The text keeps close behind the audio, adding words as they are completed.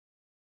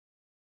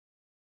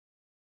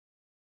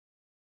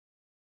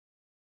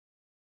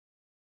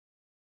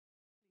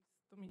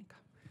Domnika.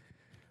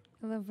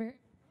 Hello,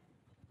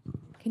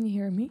 can you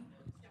hear me?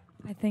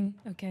 I think,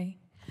 okay.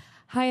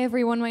 Hi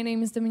everyone, my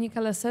name is Domnika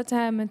Lasota.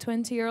 I'm a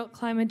 20-year-old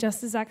climate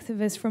justice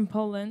activist from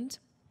Poland.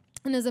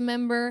 And as a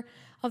member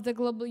of the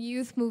global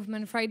youth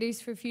movement,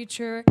 Fridays for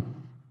Future,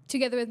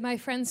 together with my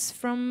friends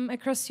from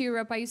across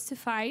Europe, I used to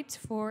fight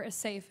for a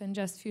safe and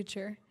just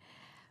future.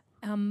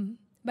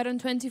 But on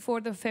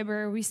 24th of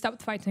February, we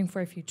stopped fighting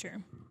for a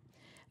future.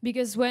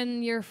 Because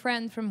when your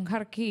friend from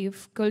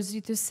Kharkiv calls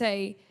you to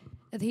say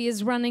that he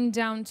is running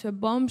down to a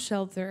bomb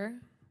shelter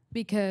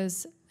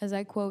because, as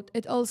I quote,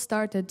 it all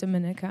started,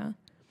 Domnika,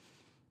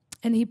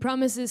 and he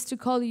promises to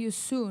call you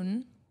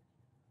soon,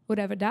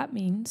 whatever that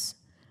means,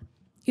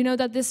 you know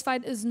that this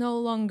fight is no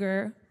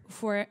longer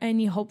for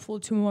any hopeful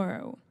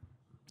tomorrow.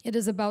 It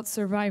is about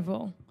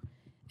survival,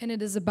 and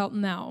it is about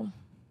now.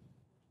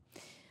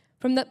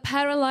 From that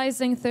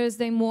paralyzing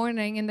Thursday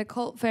morning in the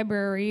cold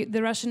February,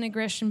 the Russian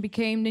aggression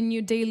became the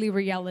new daily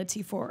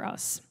reality for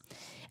us.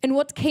 And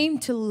what came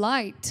to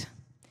light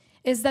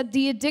is that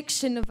the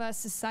addiction of our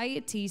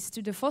societies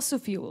to the fossil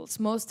fuels,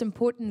 most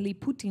importantly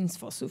Putin's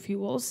fossil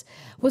fuels,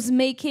 was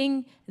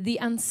making the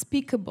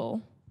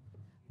unspeakable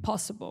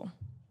possible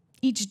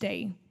each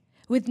day,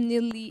 with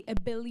nearly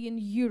 €1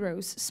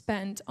 billion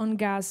spent on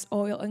gas,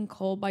 oil and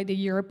coal by the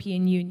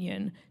European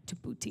Union to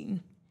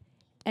Putin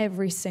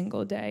every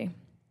single day.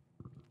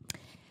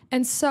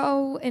 And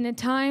so, in the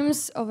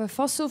times of a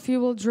fossil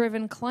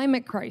fuel-driven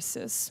climate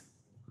crisis,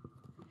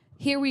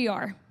 here we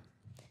are,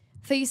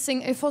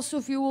 facing a fossil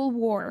fuel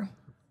war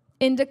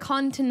in the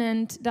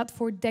continent that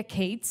for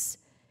decades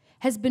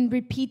has been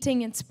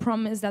repeating its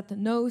promise that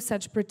no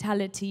such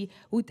brutality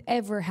would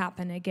ever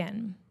happen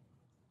again.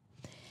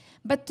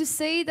 But to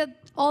say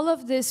that all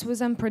of this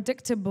was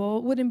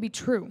unpredictable wouldn't be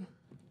true.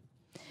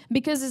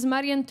 Because as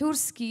Marian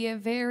Turski, a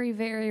very,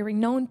 very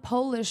renowned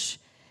Polish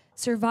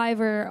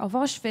survivor of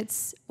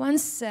Auschwitz,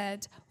 once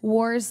said,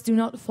 wars do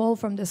not fall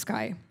from the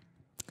sky.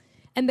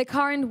 And the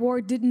current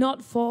war did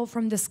not fall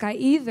from the sky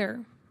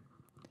either.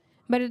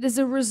 But it is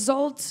a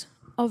result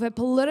of a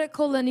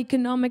political and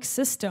economic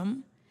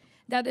system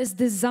that is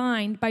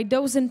designed by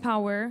those in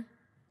power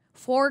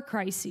for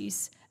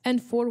crises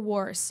and for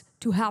wars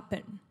to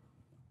happen.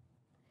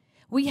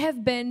 We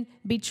have been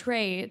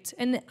betrayed,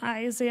 and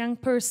I, as a young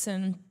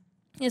person,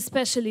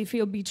 especially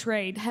feel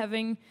betrayed,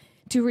 having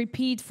to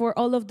repeat for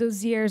all of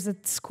those years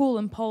at school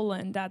in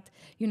Poland that,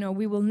 you know,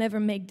 we will never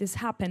make this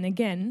happen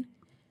again.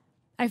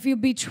 I feel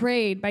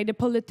betrayed by the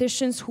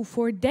politicians who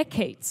for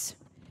decades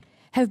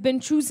have been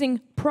choosing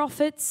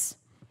profits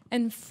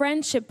and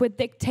friendship with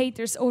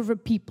dictators over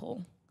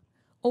people,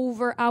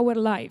 over our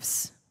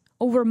lives,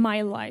 over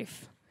my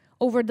life,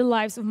 over the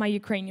lives of my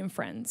Ukrainian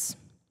friends.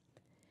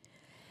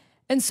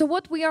 And so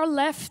what we are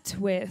left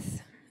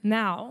with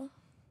now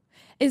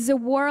is a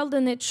world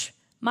in which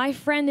my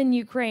friend in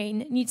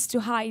Ukraine needs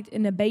to hide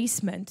in a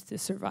basement to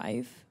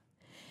survive.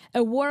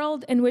 A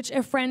world in which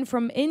a friend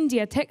from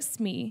India texts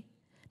me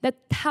that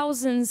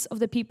thousands of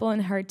the people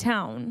in her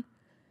town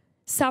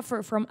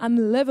suffer from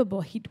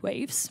unlivable heat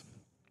waves.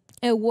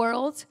 A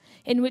world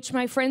in which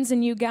my friends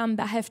in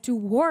Uganda have to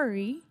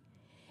worry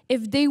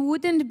if they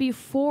wouldn't be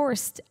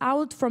forced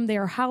out from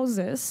their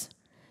houses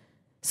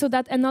so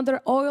that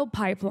another oil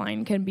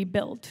pipeline can be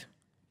built,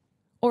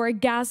 or a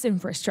gas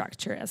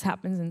infrastructure, as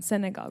happens in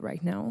Senegal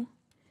right now.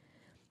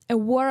 A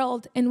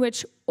world in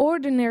which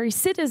ordinary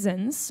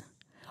citizens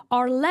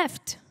are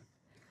left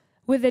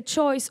with a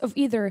choice of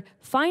either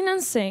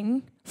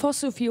financing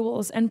fossil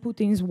fuels and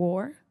Putin's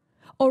war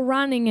or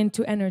running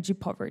into energy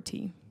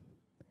poverty.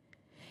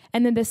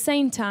 And at the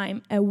same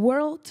time, a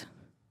world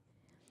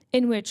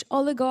in which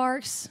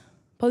oligarchs,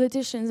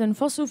 politicians, and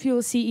fossil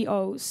fuel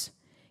CEOs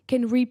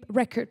can reap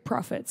record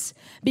profits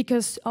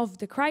because of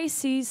the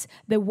crises,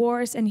 the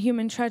wars, and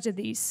human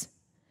tragedies.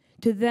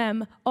 To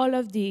them, all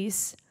of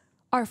these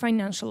are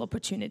financial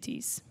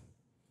opportunities.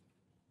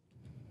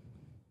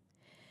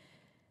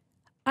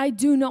 I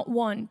do not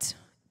want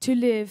to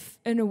live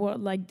in a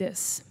world like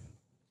this.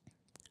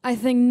 I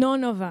think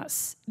none of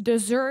us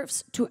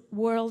deserves to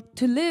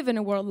live in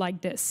a world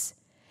like this,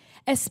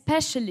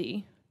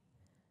 especially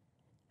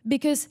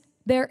because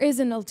there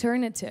is an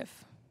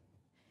alternative.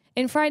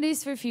 In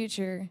Fridays for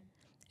Future,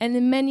 and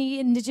in many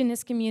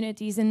indigenous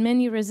communities and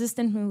many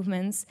resistant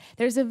movements,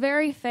 there's a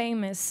very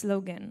famous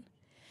slogan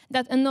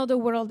that another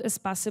world is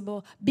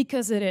possible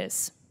because it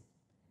is.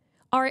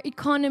 Our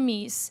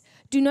economies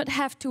do not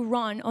have to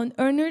run on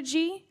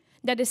energy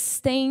that is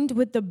stained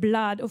with the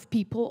blood of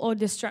people or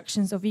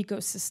destructions of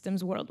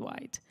ecosystems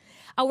worldwide.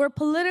 Our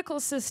political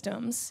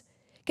systems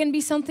can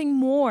be something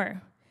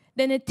more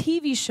than a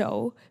TV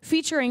show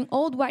featuring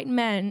old white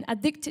men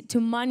addicted to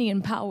money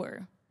and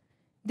power.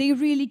 They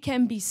really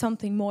can be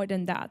something more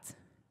than that.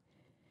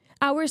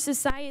 Our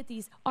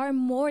societies are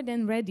more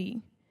than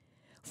ready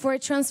for a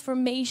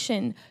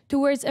transformation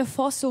towards a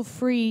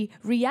fossil-free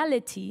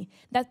reality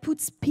that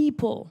puts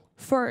people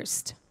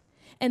first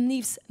and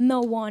leaves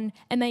no one,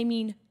 and I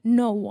mean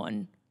no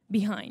one,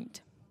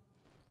 behind.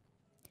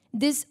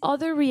 This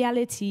other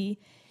reality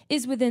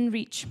is within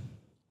reach.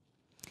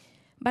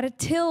 But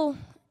until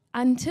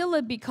until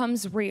it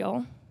becomes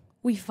real,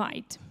 we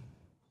fight.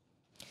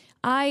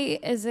 I,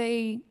 as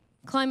a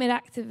climate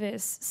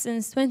activist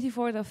since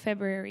 24th of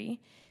February,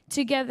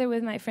 together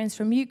with my friends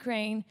from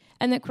Ukraine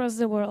and across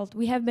the world,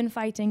 we have been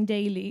fighting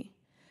daily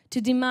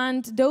to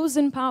demand those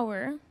in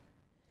power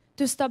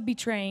to stop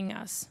betraying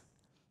us,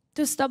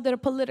 to stop their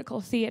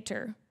political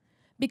theater,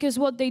 because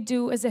what they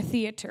do is a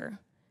theater.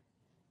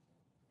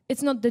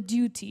 It's not the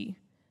duty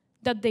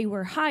that they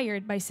were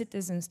hired by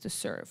citizens to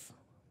serve.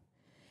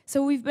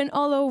 So we've been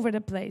all over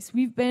the place.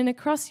 We've been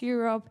across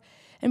Europe,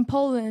 in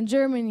Poland,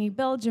 Germany,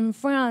 Belgium,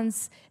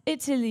 France,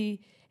 Italy.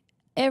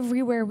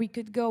 Everywhere we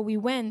could go, we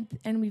went,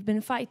 and we've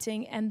been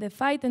fighting, and the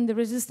fight and the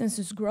resistance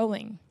is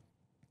growing.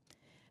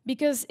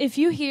 Because if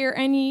you hear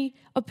any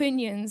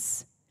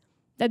opinions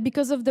that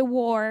because of the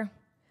war,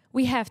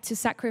 we have to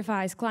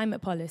sacrifice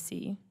climate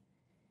policy,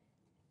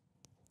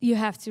 you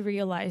have to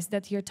realize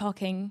that you're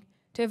talking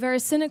to a very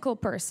cynical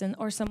person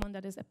or someone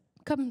that is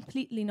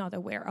completely not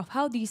aware of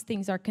how these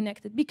things are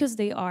connected, because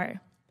they are.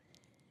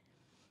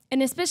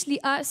 And especially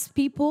us,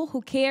 people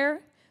who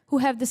care, who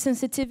have the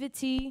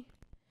sensitivity,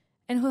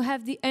 and who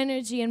have the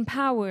energy and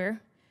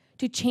power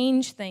to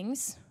change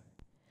things,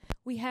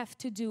 we have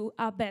to do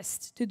our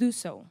best to do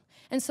so.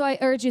 And so I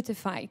urge you to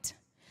fight,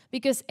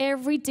 because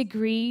every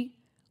degree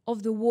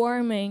of the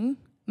warming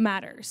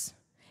matters.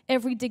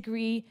 Every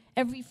degree,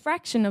 every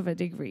fraction of a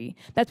degree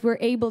that we're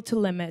able to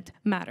limit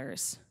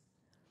matters.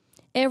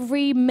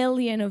 Every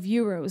million of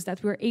euros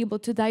that we're able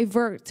to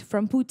divert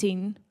from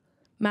Putin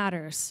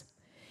matters.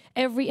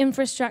 Every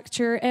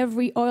infrastructure,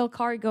 every oil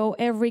cargo,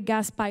 every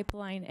gas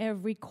pipeline,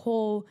 every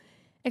coal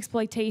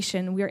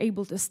exploitation we're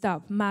able to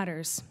stop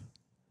matters.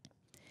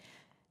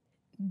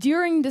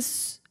 During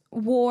this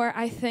war,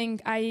 I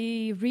think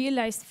I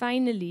realized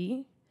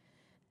finally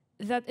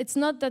that it's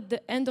not that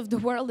the end of the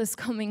world is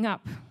coming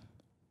up.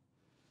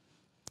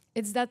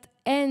 It's that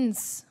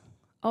ends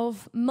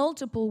of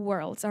multiple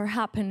worlds are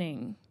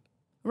happening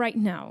right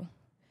now.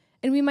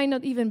 And we might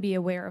not even be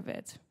aware of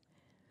it.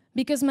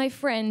 Because my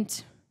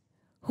friend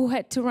who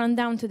had to run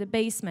down to the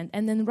basement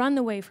and then run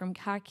away from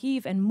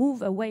Kharkiv and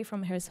move away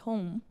from his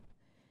home,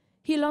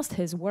 he lost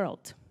his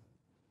world.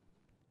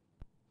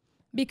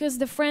 Because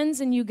the friends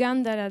in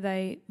Uganda that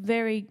I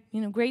very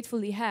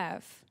gratefully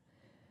have,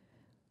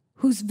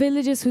 whose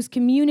villages, whose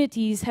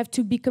communities have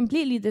to be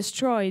completely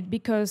destroyed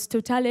because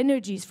Total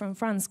Energies from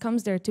France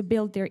comes there to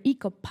build their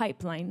eco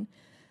pipeline,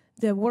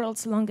 the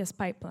world's longest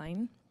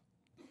pipeline,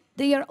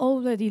 they are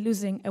already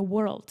losing a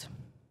world.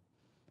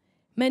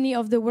 Many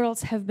of the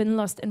worlds have been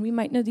lost, and we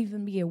might not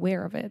even be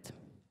aware of it.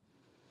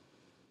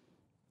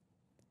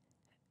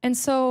 And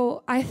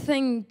so I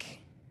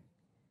think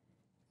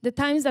the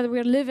times that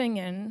we're living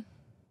in,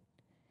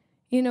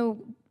 we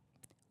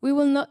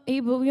are not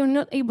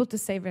able to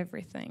save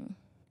everything.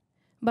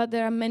 But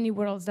there are many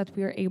worlds that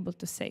we are able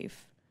to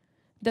save.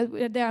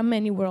 There are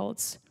many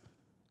worlds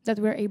that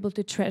we're able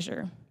to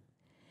treasure.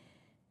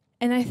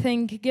 And I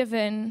think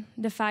given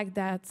the fact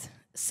that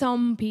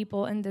some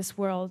people in this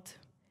world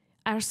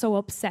are so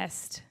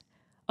obsessed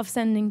of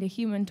sending the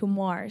human to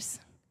Mars,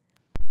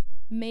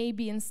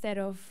 maybe instead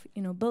of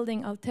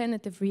building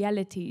alternative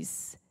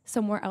realities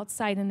somewhere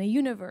outside in the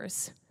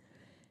universe,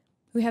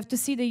 we have to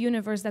see the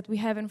universe that we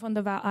have in front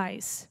of our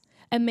eyes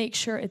and make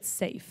sure it's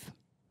safe.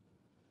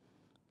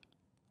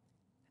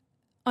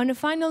 On a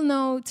final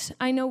note,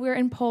 I know we're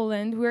in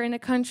Poland. We're in a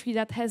country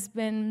that has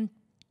been,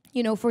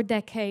 for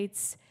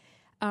decades,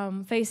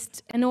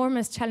 faced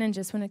enormous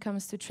challenges when it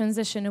comes to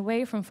transition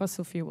away from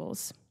fossil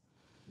fuels.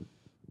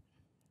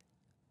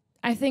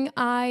 I think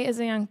as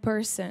a young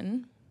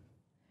person,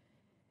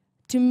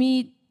 to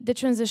me, the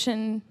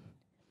transition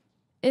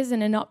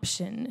isn't an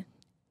option.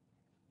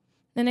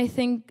 And I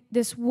think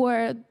this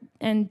war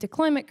and the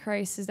climate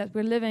crisis that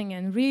we're living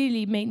in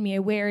really made me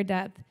aware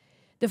that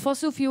the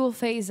fossil fuel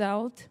phase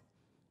out,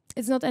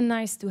 it's not a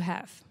nice to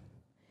have.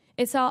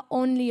 It's our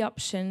only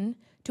option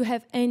to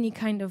have any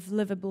kind of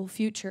livable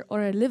future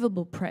or a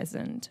livable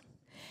present.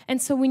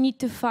 And so we need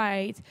to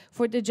fight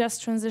for the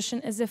just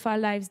transition as if our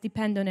lives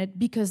depend on it,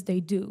 because they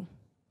do.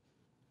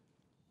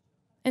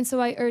 And so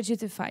I urge you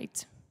to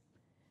fight.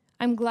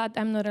 I'm glad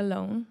I'm not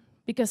alone,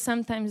 because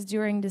sometimes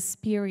during this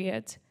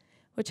period,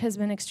 which has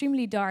been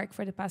extremely dark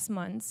for the past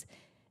months,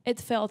 it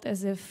felt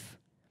as if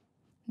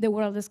the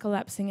world is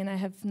collapsing and I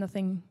have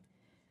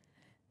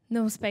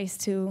no space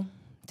to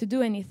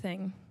do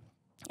anything,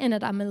 and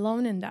that I'm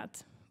alone in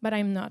that, but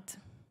I'm not.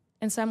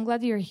 And so I'm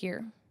glad you're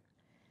here,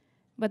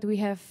 but we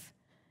have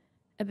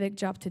a big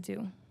job to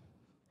do.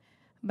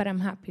 But I'm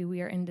happy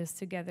we are in this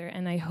together,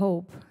 and I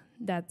hope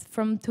that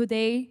from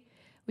today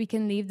we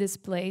can leave this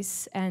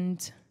place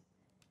and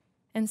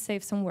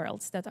save some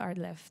worlds that are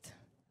left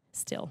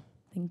still.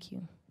 Thank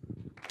you.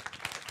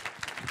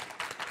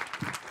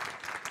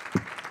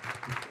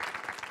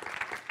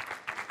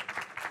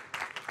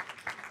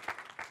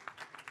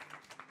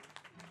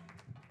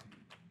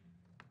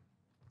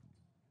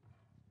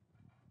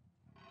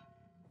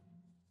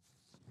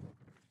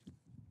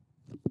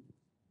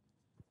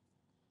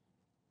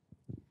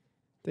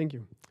 Thank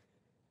you.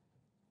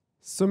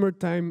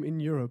 Summertime in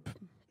Europe.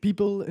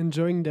 People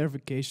enjoying their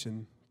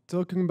vacation,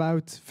 talking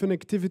about fun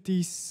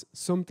activities,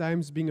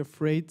 sometimes being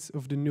afraid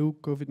of the new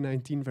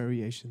COVID-19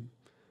 variation.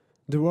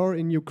 The war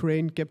in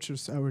Ukraine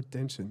captures our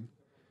attention.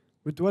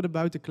 But what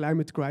about the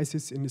climate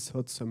crisis in this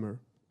hot summer?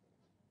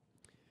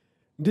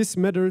 This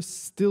matter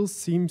still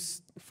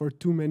seems for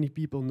too many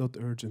people not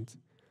urgent.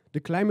 The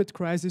climate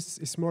crisis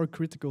is more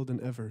critical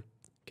than ever.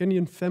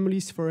 Kenyan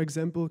families, for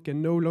example,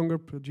 can no longer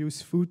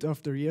produce food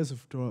after years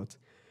of drought.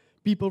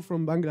 People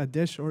from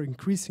Bangladesh are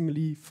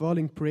increasingly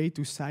falling prey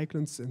to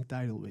cyclones and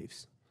tidal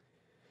waves.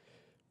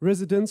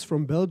 Residents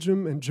from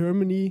Belgium and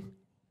Germany,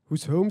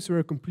 whose homes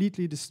were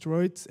completely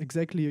destroyed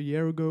exactly a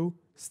year ago,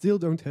 still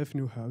don't have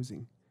new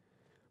housing.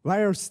 Why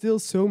are still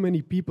so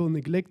many people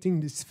neglecting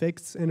these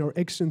facts and our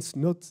actions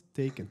not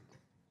taken?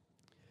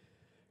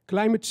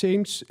 Climate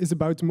change is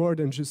about more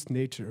than just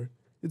nature.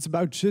 It's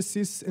about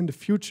justice and the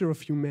future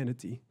of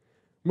humanity.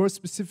 More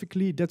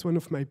specifically, that one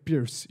of my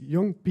peers,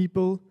 young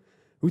people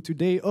who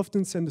today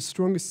often send the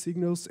strongest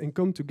signals and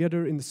come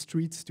together in the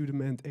streets to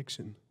demand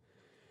action.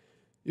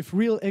 If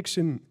real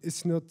action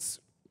is not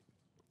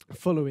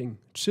following,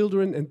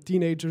 children and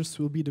teenagers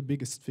will be the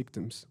biggest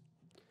victims.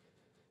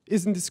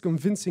 Isn't this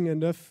convincing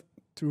enough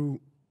to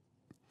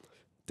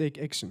take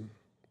action?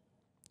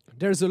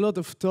 There's a lot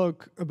of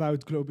talk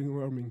about global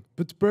warming,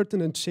 but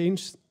pertinent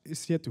change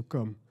is yet to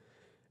come.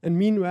 And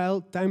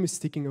meanwhile, time is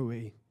ticking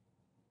away.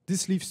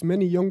 This leaves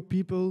many young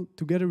people,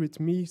 together with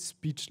me,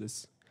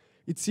 speechless.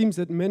 It seems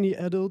that many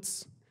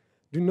adults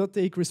do not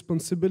take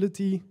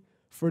responsibility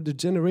for the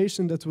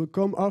generation that will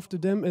come after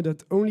them and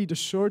that only the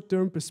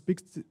short-term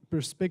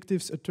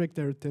perspectives attract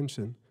their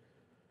attention.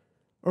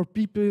 Are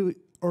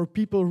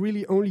people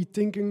really only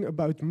thinking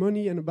about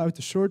money and about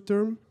the short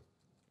term?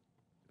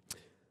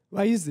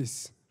 Why is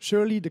this?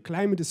 Surely the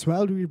climate is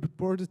widely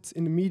reported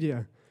in the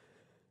media.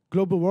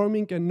 Global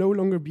warming can no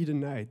longer be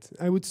denied.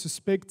 I would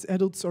suspect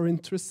adults are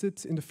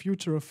interested in the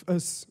future of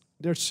us,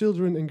 their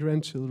children and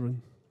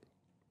grandchildren.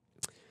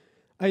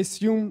 I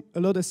assume a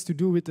lot has to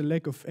do with the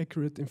lack of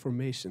accurate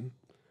information.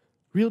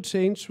 Real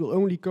change will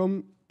only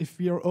come if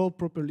we are all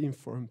properly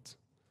informed.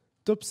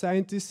 Top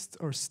scientists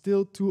are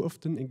still too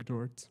often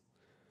ignored.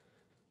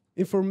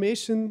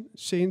 Information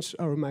changes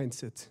our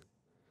mindset.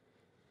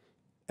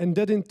 And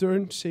that in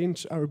turn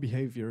changes our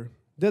behavior.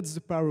 That's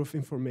the power of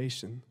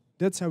information.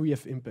 That's how we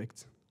have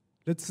impact.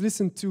 Let's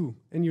listen to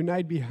and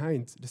unite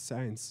behind the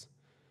science.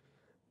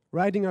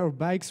 Riding our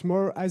bikes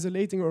more,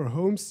 isolating our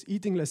homes,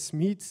 eating less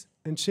meat,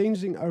 and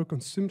changing our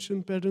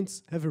consumption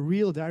patterns have a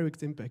real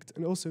direct impact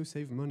and also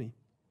save money.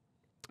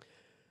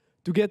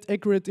 To get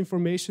accurate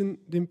information,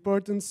 the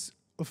importance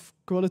of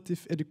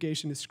qualitative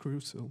education is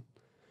crucial.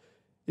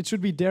 It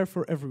should be there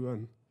for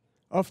everyone.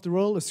 After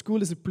all, a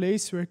school is a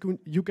place where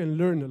you can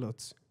learn a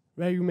lot,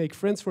 where you make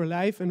friends for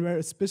life and where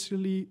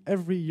especially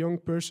every young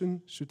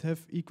person should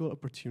have equal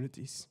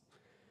opportunities.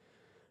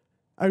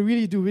 I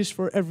really do wish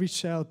for every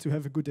child to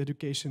have a good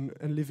education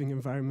and living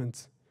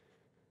environment.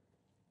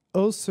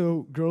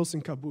 Also, girls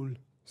in Kabul,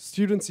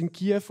 students in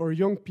Kiev, or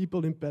young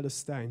people in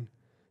Palestine.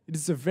 It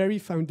is the very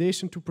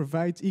foundation to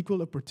provide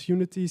equal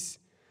opportunities.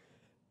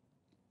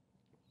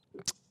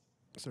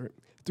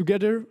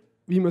 Together,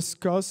 we must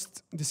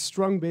cast this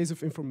strong base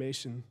of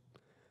information.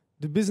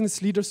 The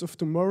business leaders of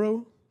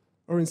tomorrow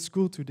are in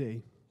school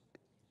today.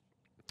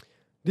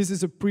 This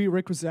is a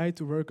prerequisite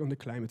to work on the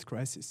climate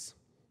crisis.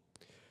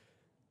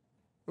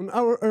 On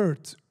our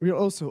Earth, we are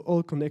also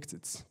all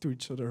connected to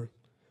each other.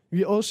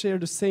 We all share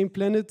the same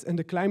planet, and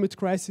the climate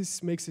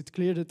crisis makes it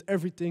clear that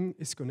everything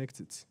is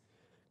connected.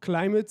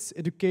 Climate,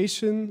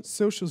 education,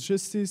 social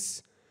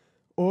justice,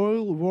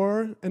 oil,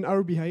 war, and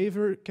our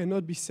behavior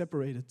cannot be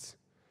separated.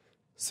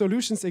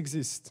 Solutions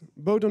exist,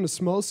 both on a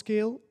small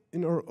scale,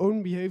 in our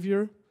own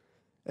behavior,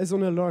 as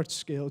on a large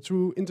scale,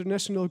 through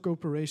international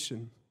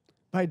cooperation.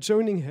 By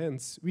joining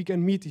hands, we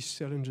can meet these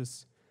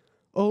challenges.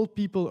 All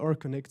people are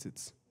connected.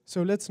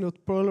 So let's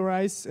not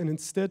polarize and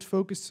instead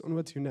focus on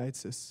what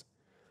unites us.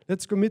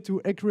 Let's commit to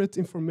accurate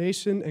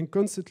information and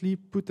constantly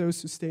put those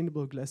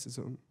sustainable glasses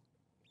on.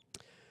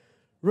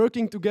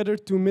 Working together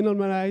to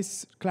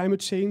minimize climate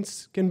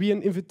change can be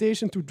an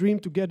invitation to dream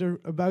together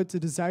about the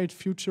desired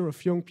future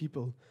of young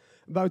people,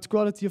 about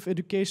quality of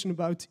education,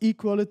 about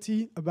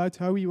equality, about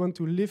how we want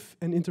to live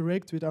and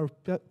interact with our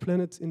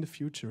planet in the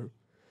future.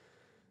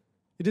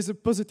 It is a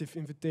positive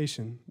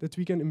invitation that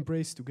we can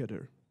embrace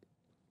together.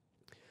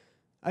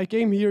 I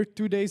came here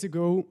 2 days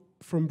ago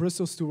from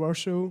Brussels to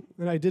Warsaw,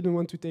 and I didn't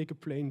want to take a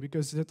plane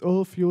because that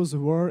all fuels the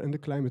war and the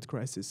climate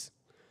crisis.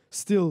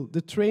 Still,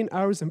 the train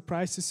hours and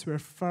prices were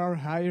far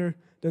higher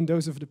than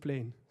those of the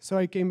plane, so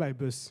I came by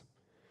bus.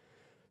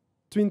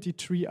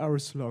 23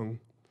 hours long.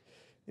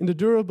 In the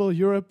durable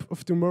Europe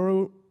of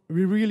tomorrow,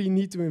 we really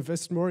need to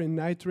invest more in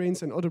night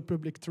trains and other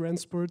public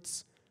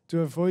transports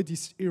to avoid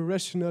these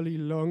irrationally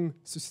long,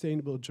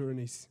 sustainable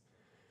journeys.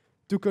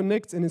 To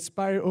connect and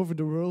inspire over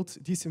the world,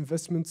 these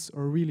investments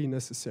are really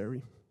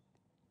necessary.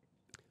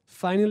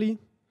 Finally,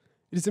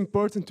 it is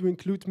important to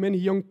include many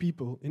young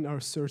people in our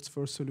search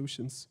for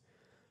solutions.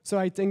 So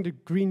I thank the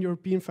Green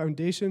European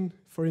Foundation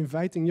for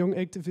inviting young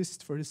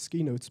activists for this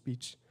keynote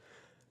speech.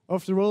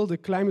 After all, the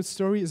climate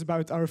story is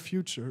about our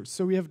future,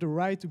 so we have the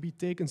right to be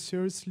taken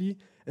seriously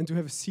and to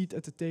have a seat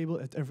at the table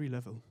at every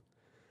level.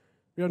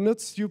 We are not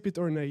stupid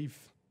or naive,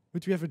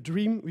 but we have a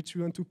dream which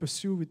we want to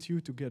pursue with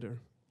you together.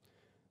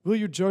 Will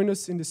you join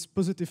us in this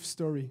positive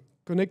story,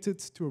 connected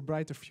to a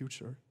brighter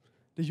future?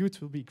 The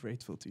youth will be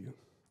grateful to you.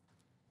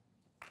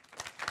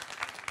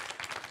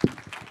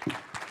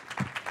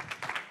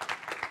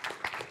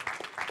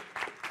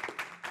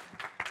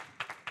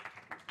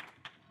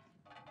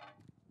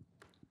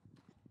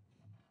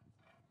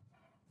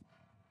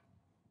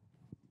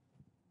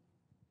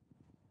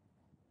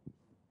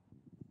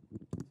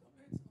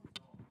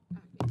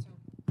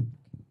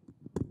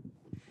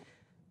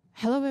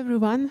 Hello,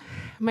 everyone.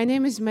 My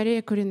name is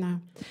Maria Kurina.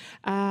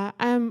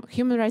 I'm a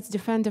human rights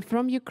defender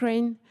from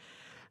Ukraine.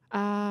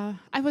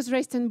 I was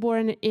raised and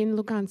born in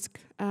Lugansk.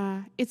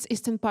 It's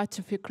eastern part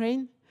of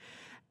Ukraine.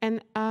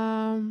 And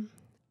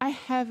I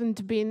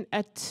haven't been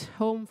at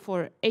home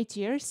for 8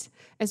 years,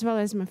 as well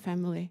as my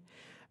family.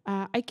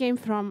 I came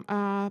from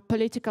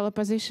political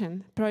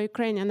opposition,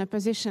 pro-Ukrainian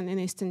opposition in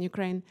eastern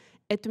Ukraine.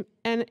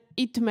 And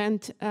it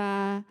meant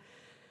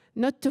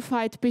not to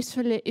fight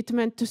peacefully, it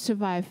meant to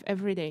survive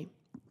every day.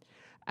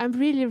 I'm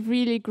really,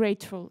 really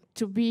grateful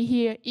to be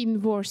here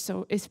in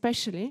Warsaw,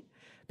 especially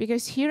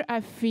because here I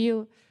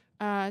feel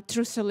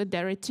true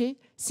solidarity,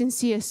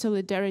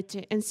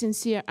 and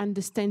sincere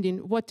understanding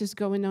what is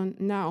going on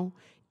now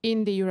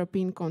in the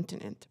European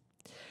continent.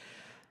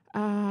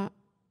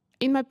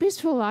 In my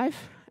peaceful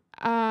life,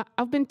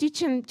 I've been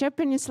teaching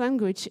Japanese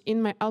language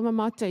in my alma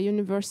mater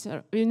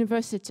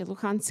university,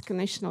 Luhansk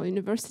National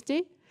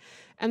University,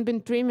 and been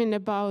dreaming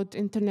about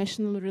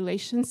international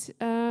relations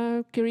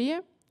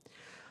career.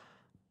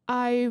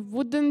 I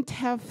wouldn't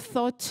have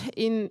thought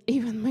in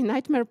even my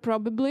nightmare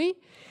probably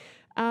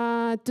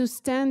to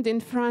stand in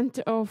front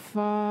of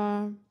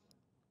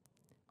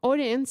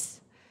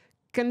audience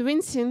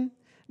convincing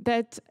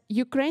that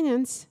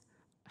Ukrainians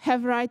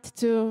have right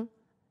to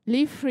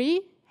live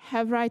free,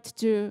 have right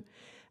to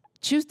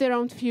choose their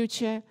own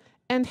future,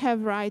 and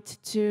have right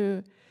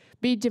to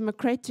be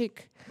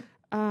democratic,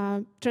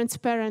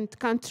 transparent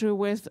country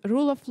with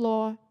rule of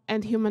law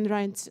and human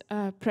rights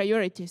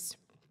priorities.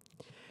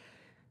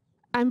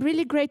 I'm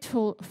really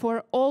grateful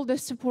for all the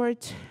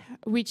support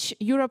which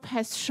Europe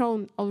has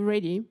shown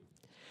already.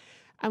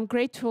 I'm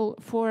grateful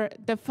for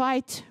the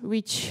fight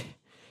which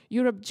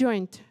Europe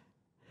joined.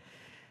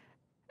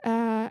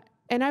 And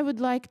I would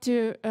like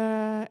to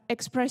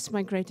express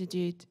my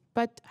gratitude,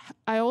 but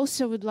I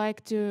also would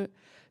like to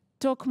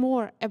talk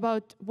more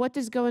about what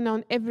is going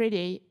on every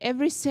day,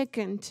 every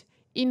second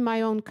in my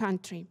own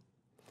country.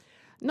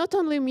 Not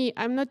only me,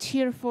 I'm not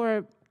here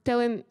for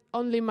telling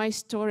only my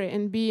story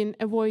and being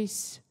a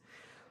voice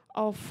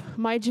of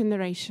my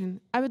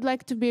generation. I would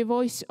like to be a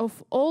voice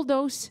of all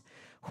those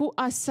who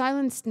are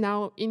silenced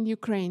now in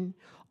Ukraine,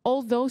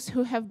 all those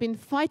who have been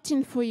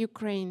fighting for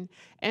Ukraine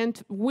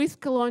and with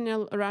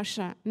colonial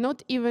Russia,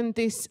 not even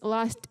these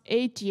last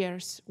 8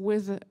 years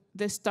with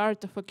the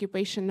start of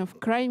occupation of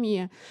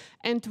Crimea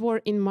and war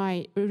in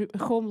my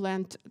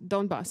homeland,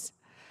 Donbass.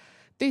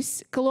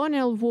 This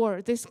colonial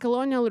war, this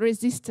colonial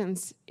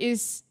resistance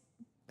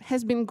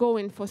has been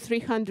going for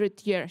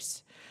 300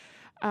 years.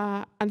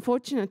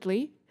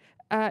 Unfortunately,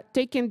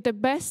 taking the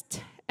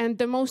best and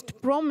the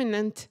most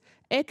prominent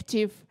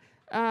active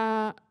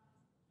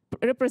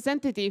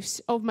representatives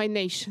of my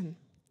nation.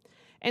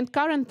 And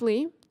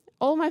currently,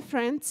 all my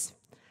friends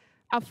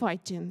are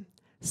fighting.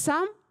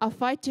 Some are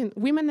fighting,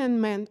 women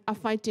and men are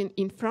fighting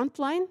in front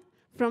line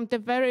from the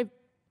very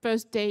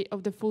first day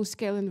of the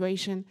full-scale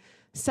invasion.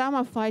 Some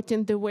are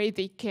fighting the way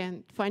they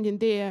can, finding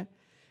their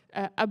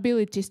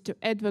abilities to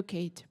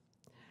advocate.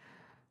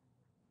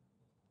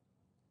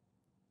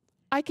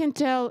 I can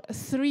tell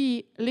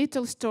 3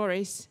 little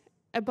stories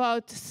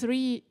about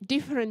 3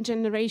 different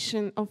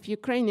generations of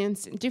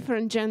Ukrainians,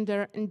 different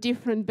gender and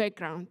different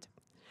background.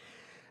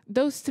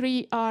 Those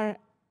 3 are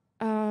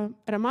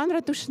Roman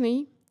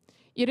Ratushny,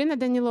 Irina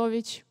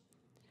Danilovich,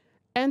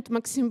 and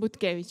Maxim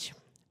Butkevich.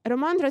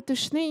 Roman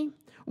Ratushny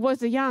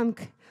was a young,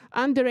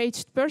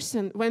 underage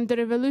person when the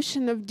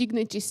Revolution of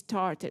Dignity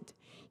started.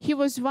 He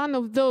was one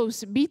of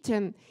those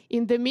beaten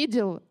in the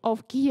middle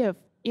of Kiev,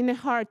 in the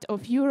heart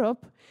of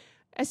Europe,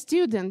 a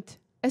student,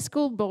 a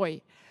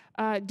schoolboy,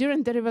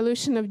 during the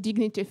Revolution of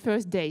Dignity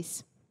first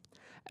days.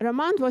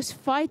 Roman was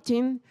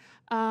fighting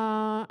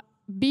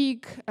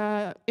big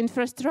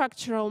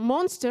infrastructural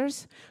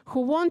monsters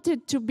who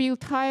wanted to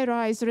build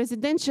high-rise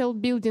residential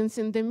buildings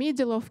in the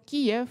middle of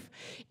Kiev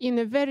in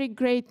a very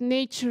great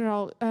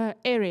natural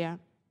area.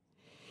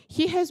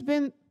 He has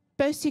been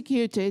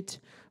persecuted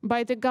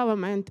by the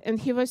government and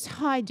he was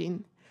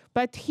hiding,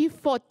 but he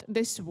fought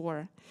this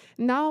war.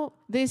 Now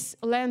this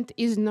land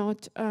is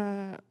not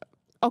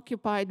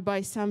occupied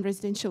by some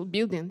residential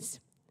buildings.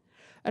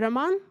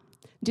 Roman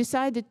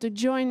decided to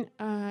join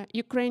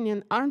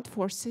Ukrainian armed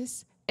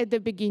forces at the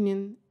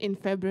beginning in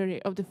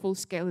February of the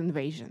full-scale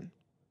invasion.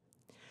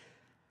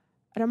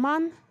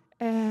 Roman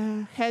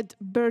had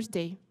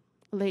birthday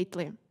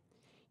lately.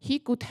 He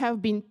could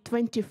have been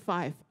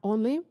 25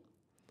 only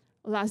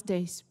last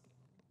days.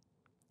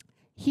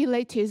 He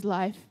led his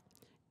life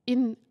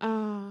in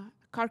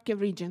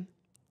Kharkiv region.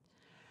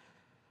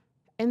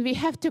 And we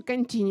have to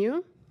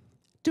continue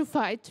to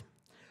fight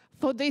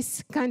for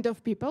this kind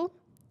of people,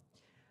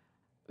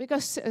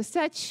 because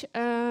such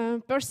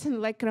a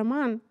person like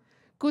Roman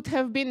could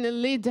have been a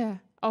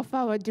leader of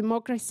our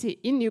democracy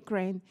in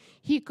Ukraine.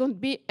 He could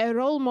be a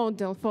role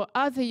model for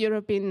other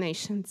European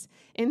nations,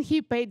 and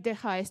he paid the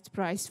highest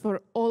price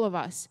for all of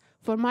us,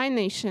 for my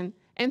nation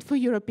and for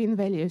European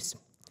values.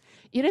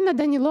 Irina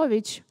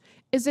Danilovich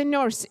is a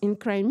nurse in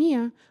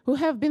Crimea who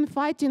have been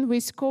fighting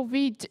with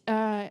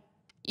COVID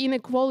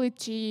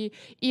inequality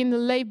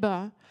in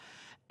labor,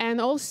 and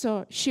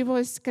also she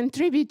was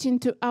contributing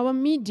to our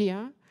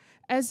media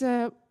as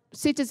a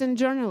citizen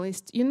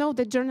journalist. You know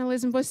that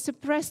journalism was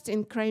suppressed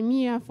in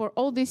Crimea for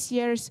all these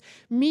years.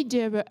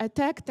 Media were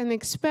attacked and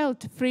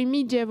expelled. Free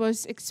media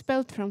was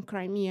expelled from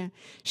Crimea.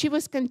 She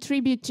was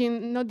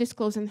contributing, not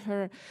disclosing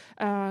her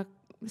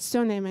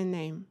surname and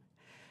name.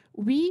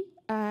 We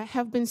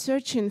have been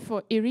searching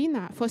for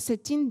Irina for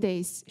 13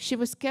 days. She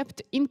was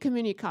kept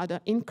incommunicado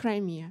in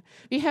Crimea.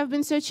 We have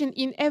been searching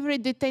in every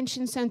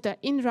detention center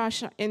in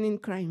Russia and in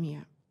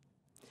Crimea.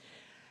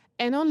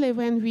 And only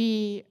when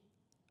we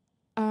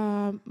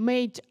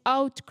made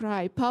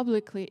outcry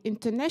publicly,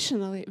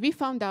 internationally, we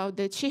found out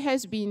that she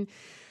has been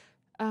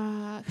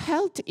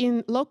held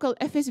in local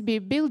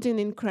FSB building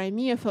in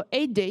Crimea for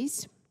 8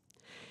 days.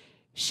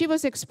 She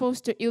was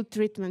exposed to ill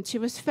treatment. She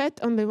was fed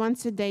only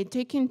once a day,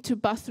 taken to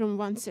bathroom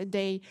once a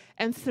day,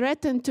 and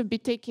threatened to be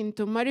taken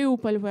to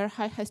Mariupol, where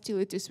high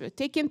hostilities were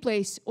taking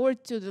place, or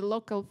to the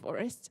local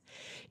forests,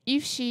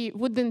 if she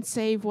wouldn't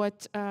say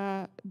what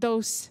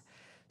those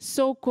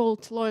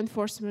so-called law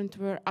enforcement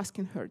were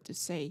asking her to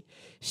say.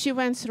 She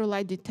went through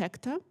lie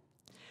detector,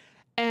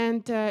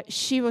 and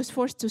she was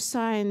forced to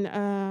sign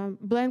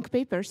blank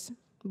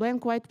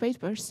white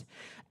papers,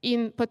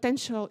 in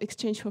potential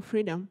exchange for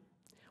freedom.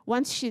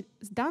 Once she's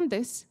done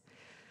this,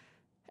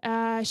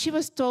 she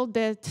was told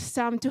that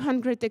some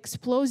 200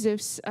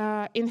 explosives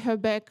in her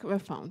bag were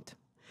found.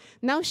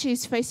 Now she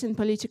is facing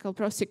political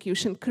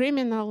prosecution,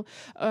 criminal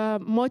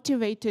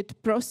motivated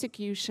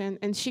prosecution,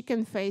 and she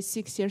can face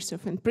 6 years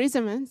of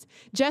imprisonment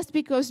just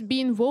because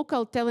being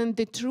vocal, telling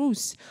the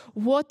truth,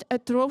 what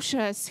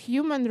atrocious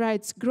human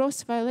rights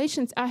gross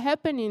violations are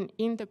happening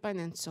in the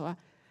peninsula.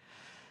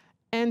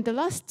 And the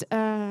last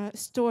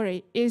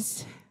story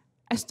is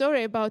a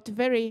story about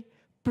very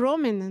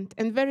prominent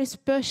and very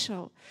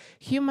special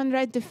human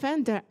rights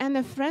defender and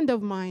a friend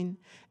of mine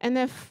and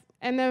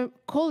a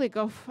colleague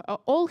of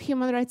all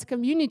human rights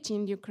community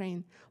in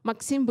Ukraine,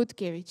 Maxim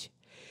Butkevich.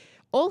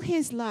 All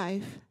his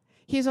life,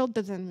 he's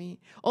older than me,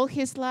 all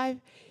his life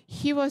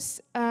he was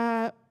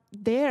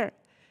there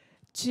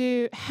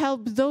to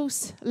help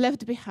those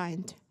left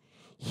behind.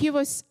 He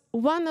was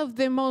one of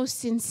the most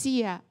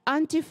sincere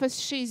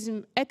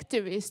anti-fascism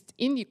activists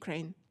in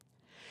Ukraine.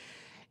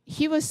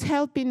 He was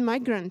helping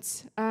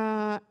migrants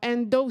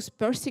and those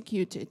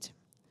persecuted.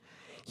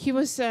 He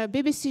was a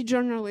BBC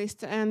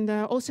journalist and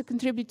also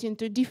contributing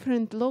to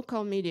different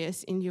local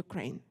medias in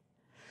Ukraine.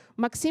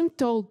 Maxim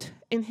told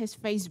in his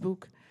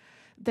Facebook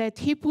that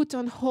he put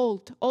on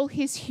hold all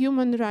his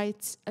human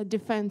rights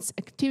defense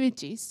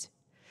activities,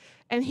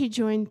 and he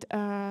joined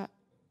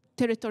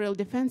territorial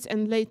defense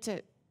and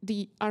later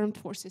the armed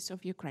forces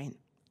of Ukraine.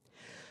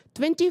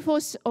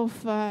 24th of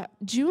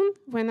June,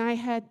 when I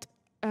had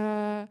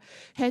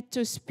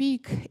to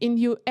speak in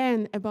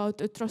UN about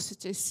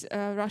atrocities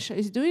Russia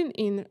is doing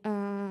in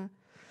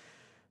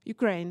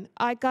Ukraine,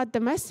 I got the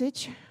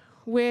message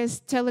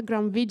with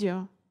Telegram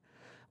video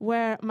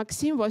where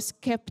Maxim was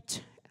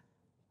kept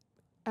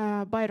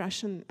by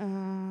Russian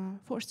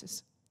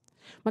forces.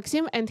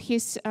 Maxim and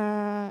his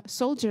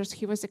soldiers,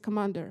 he was a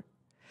commander.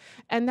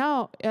 And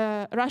now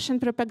Russian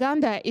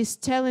propaganda is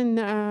telling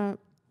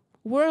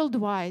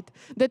worldwide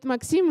that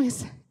Maxim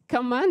is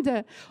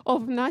commander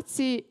of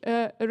Nazi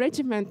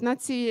regiment,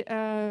 Nazi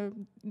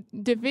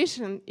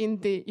division in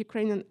the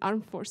Ukrainian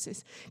armed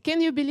forces.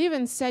 Can you believe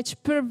in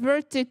such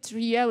perverted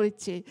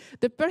reality?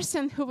 The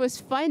person who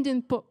was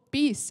finding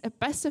peace, a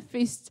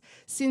pacifist,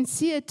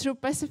 sincere, true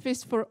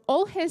pacifist for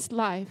all his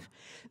life,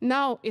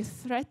 now is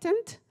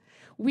threatened.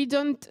 We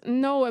don't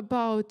know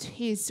about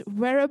his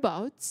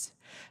whereabouts.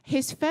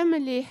 His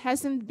family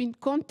hasn't been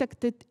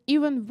contacted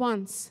even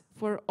once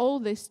for all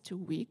these 2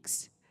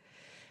 weeks.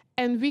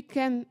 And we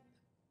can,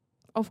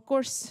 of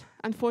course,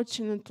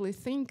 unfortunately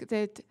think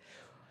that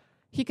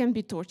he can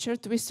be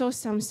tortured. We saw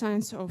some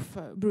signs of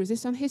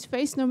bruises on his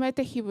face, no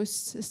matter he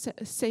was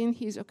saying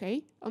he's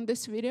okay on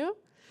this video.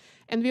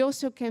 And we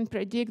also can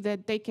predict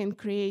that they can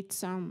create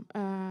some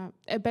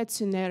a bad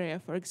scenario,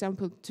 for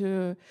example,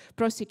 to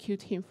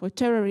prosecute him for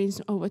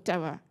terrorism or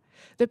whatever.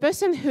 The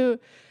person who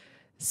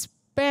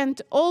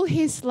spent all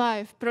his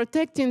life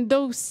protecting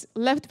those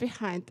left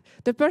behind,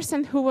 the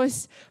person who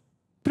was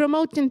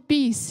promoting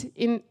peace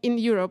in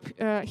Europe.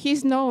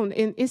 He's known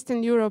in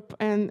Eastern Europe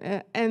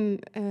and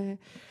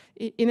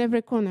in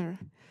every corner.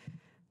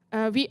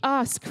 We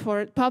ask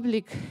for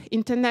public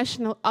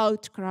international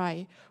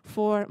outcry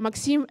for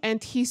Maxim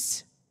and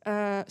his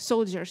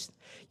soldiers.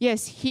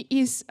 Yes, he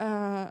is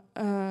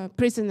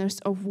prisoners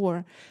of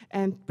war,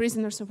 and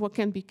prisoners of war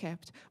can be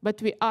kept.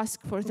 But we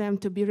ask for them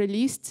to be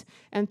released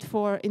and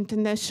for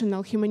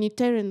international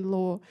humanitarian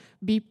law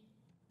be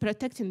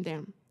protecting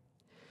them.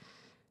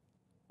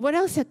 What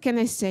else can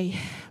I say?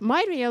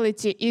 My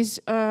reality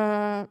is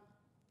war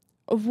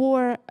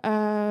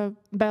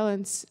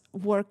balance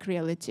work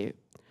reality,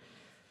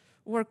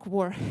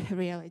 work-war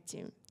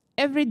reality.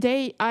 Every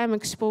day I am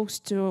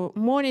exposed to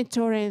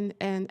monitoring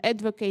and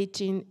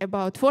advocating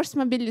about forced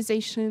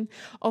mobilization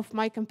of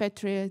my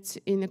compatriots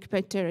in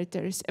occupied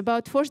territories,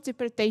 about forced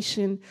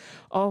deportation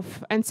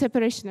and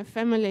separation of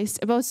families,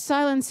 about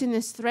silencing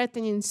and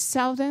threatening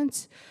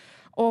thousands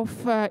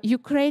of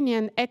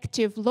Ukrainian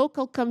active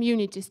local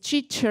communities,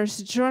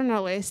 teachers,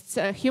 journalists,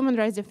 human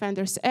rights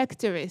defenders,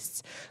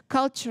 activists,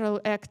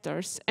 cultural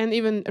actors, and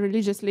even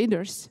religious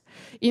leaders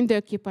in the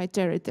occupied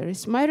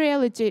territories. My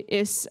reality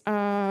is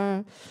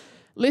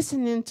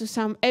listening to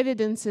some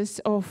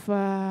evidences of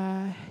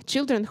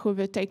children who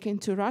were taken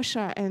to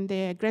Russia and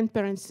their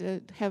grandparents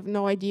have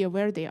no idea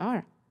where they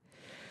are.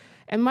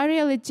 And my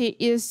reality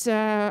is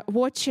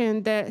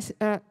watching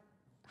the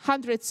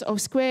hundreds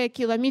of square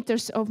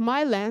kilometers of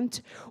my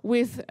land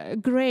with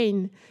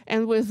grain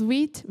and with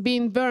wheat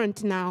being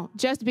burned now,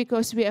 just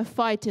because we are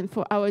fighting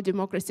for our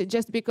democracy,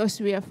 just because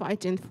we are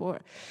fighting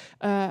for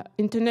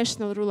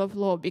international rule of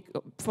law,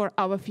 for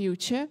our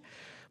future.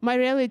 My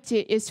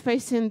reality is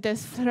facing the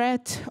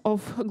threat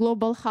of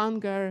global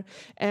hunger,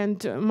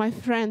 and my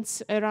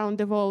friends around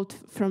the world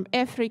from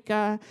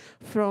Africa,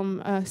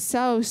 from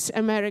South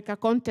America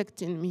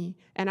contacting me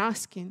and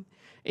asking,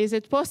 is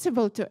it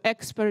possible to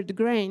export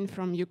grain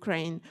from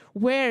Ukraine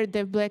where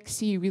the Black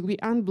Sea will be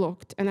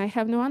unblocked? And I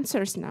have no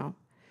answers now.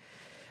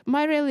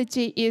 My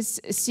reality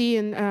is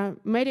seeing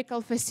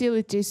medical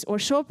facilities or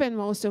shopping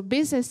malls or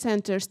business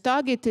centers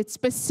targeted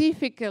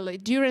specifically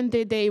during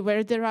the day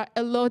where there are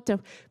a lot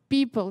of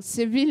people,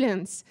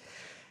 civilians,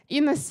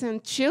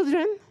 innocent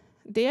children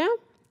there.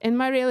 And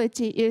my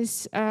reality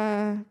is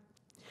to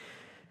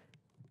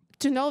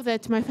know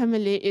that my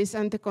family is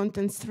under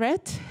constant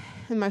threat,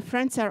 and my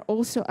friends are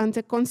also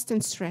under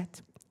constant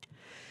threat.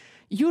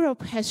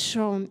 Europe has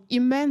shown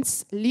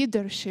immense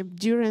leadership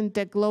during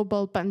the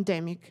global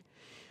pandemic.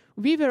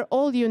 We were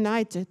all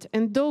united,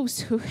 and those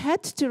who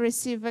had to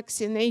receive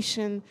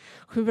vaccination,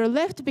 who were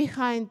left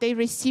behind, they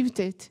received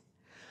it.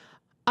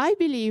 I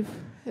believe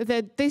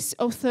that this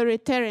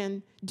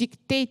authoritarian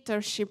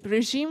dictatorship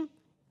regime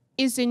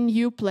is a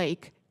new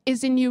plague,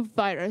 is a new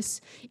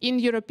virus in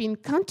the European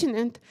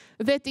continent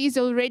that is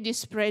already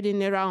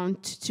spreading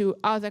around to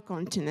other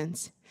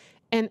continents.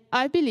 And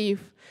I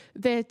believe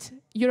that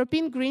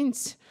European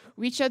Greens,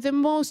 which are the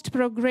most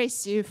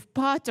progressive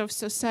part of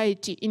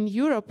society in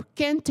Europe,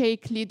 can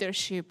take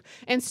leadership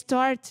and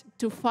start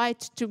to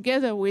fight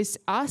together with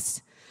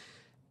us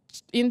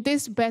in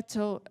this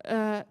battle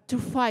to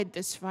fight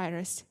this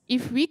virus.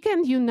 If we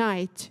can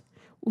unite,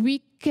 we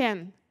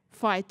can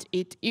fight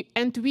it,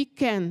 and we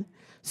can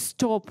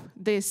stop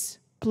this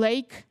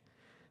plague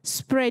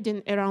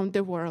spreading around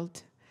the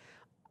world.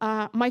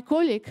 My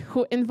colleague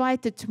who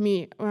invited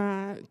me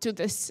to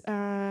this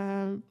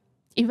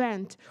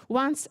event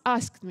once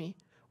asked me,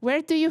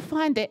 where do you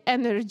find the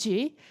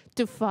energy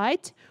to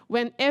fight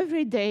when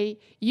every day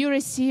you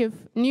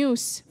receive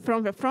news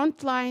from the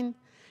front line,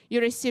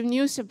 you receive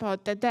news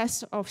about the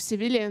deaths of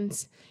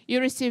civilians, you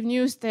receive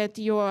news that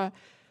your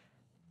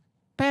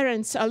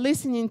parents are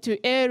listening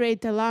to air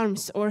raid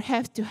alarms or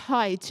have to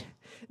hide.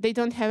 They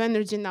don't have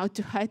energy now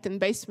to hide in the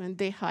basement,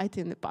 they hide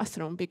in the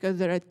bathroom because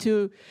there are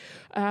two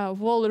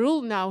wall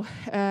rule now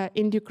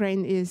in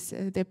Ukraine is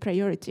the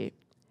priority.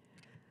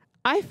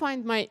 I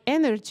find my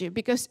energy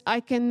because I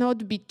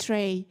cannot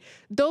betray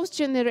those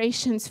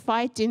generations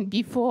fighting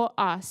before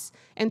us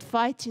and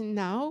fighting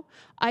now.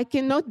 I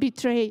cannot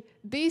betray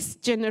this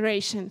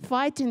generation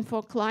fighting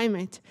for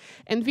climate,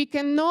 and we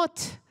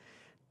cannot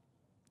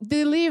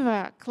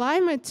deliver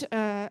climate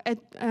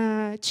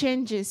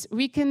changes.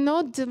 We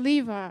cannot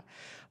deliver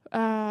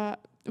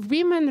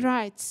women's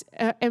rights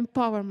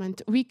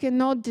empowerment. We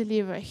cannot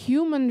deliver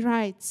human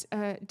rights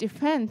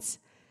defense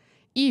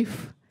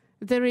if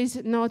there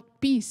is not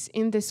peace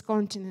in this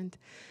continent.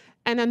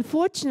 And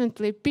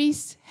unfortunately,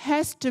 peace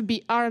has to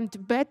be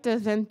armed better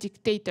than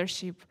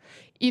dictatorship.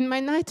 In my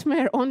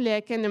nightmare only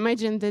I can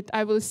imagine that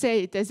I will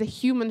say it as a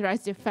human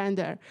rights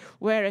defender,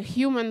 where a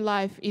human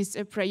life is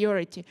a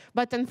priority.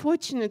 But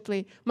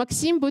unfortunately,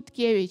 Maxim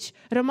Butkevich,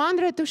 Roman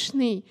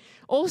Ratushny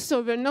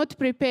also were not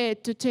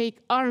prepared to take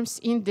arms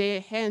in their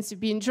hands,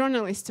 being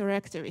journalists or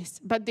activists,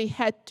 but they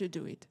had to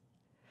do it.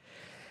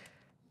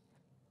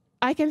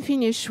 I can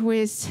finish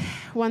with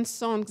one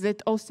song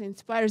that also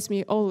inspires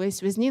me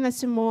always, with Nina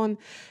Simone,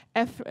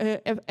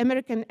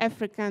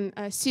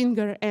 American-African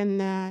singer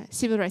and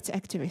civil rights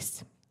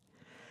activist.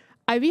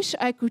 I wish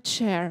I could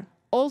share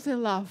all the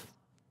love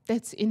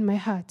that's in my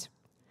heart.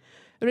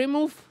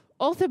 Remove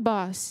all the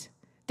bars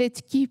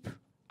that keep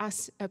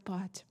us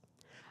apart.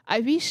 I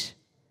wish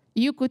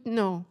you could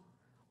know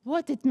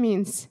what it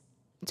means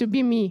to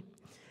be me.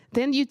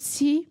 Then you'd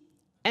see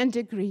and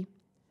agree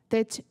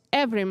that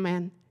every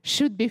man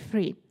should be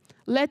free.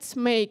 Let's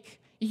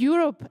make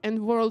Europe and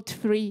world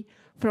free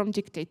from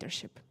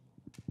dictatorship.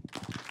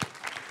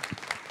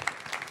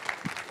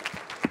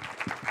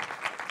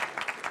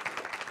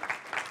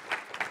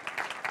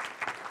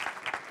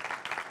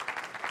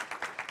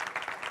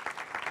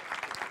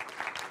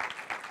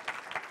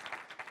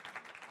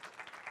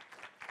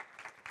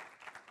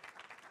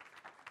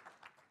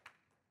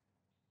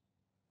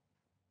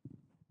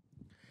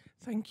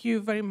 Thank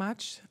you very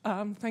much.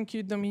 Thank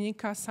you,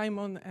 Domnika,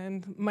 Simon,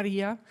 and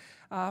Maria,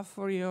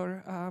 for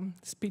your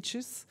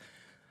speeches.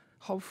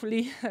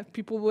 Hopefully,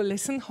 people will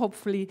listen,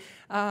 hopefully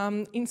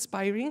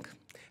inspiring.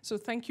 So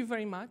thank you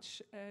very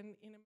much. And